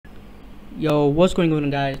Yo, what's going on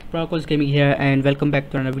guys? Roblox Gaming here and welcome back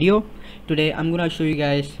to another video. Today I'm gonna show you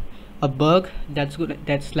guys a bug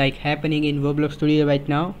that's like happening in Roblox Studio right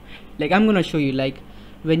now. Like I'm gonna show you, like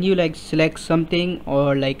when you like select something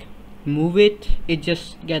or like move it, it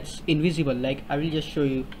just gets invisible. Like I will just show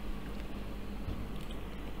you.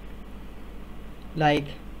 Like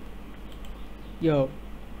yo,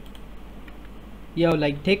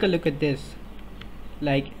 like take a look at this.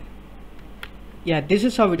 Like yeah, this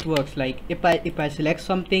is how it works. Like if I select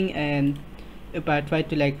something and if I try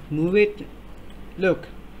to like move it, look,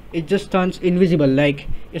 it just turns invisible. Like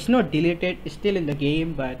it's not deleted, it's still in the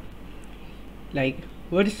game, but like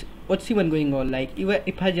what's even going on? Like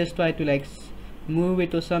if I just try to like move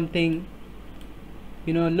it or something,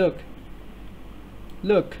 you know, look,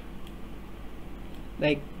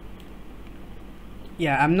 like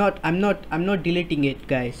yeah, I'm not deleting it,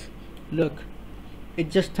 guys. Look,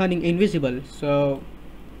 it's just turning invisible. So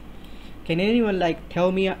can anyone like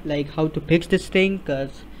tell me like how to fix this thing?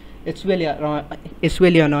 Because it's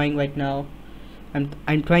really annoying right now.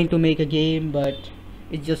 I'm trying to make a game, but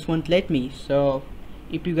it just won't let me. So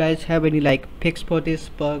if you guys have any like fix for this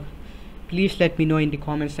bug, please let me know in the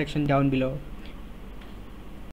comment section down below.